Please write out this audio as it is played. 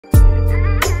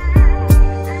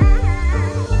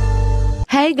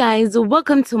Hey guys,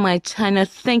 welcome to my channel.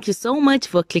 Thank you so much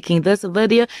for clicking this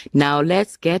video. Now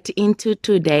let's get into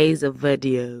today's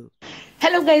video.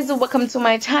 Hello guys, welcome to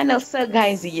my channel. So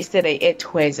guys, yesterday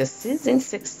it was a season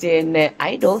 16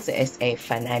 Idols SA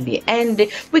finale, and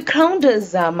we crowned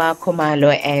Zama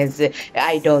Khumalo as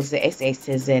Idols SA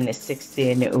season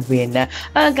 16 winner.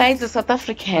 Guys, the South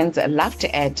Africans laughed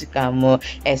at Kamo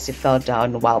as she fell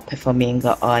down while performing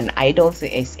on Idols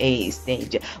SA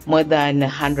stage. More than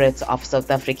hundreds of South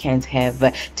Africans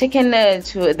have taken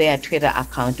to their Twitter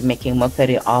account making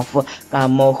mockery of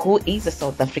Kamo, who is a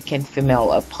South African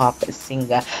female pop singer.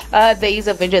 There is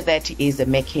a video that is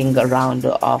making a round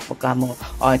of Kamo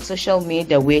on social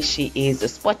media where she is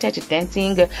spotted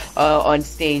dancing on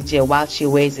stage. While she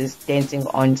was dancing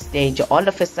on stage, all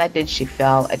of a sudden she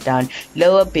fell down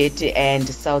lower bit, and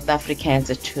South Africans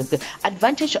took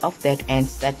advantage of that and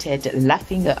started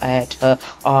laughing at her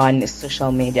on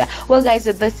social media. Well guys,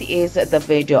 this is the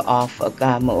video of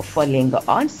Kamo falling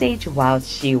on stage while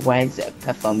she was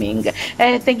performing.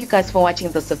 Thank you guys for watching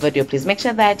this video. Please make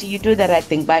sure that you do the right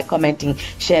thing by commenting,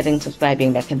 sharing,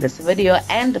 subscribing, liking this video,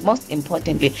 and most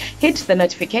importantly hit the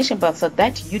notification bell so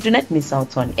that you do not miss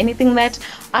out on anything that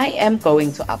I am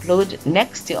going to upload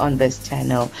next on this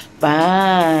channel.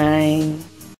 Bye.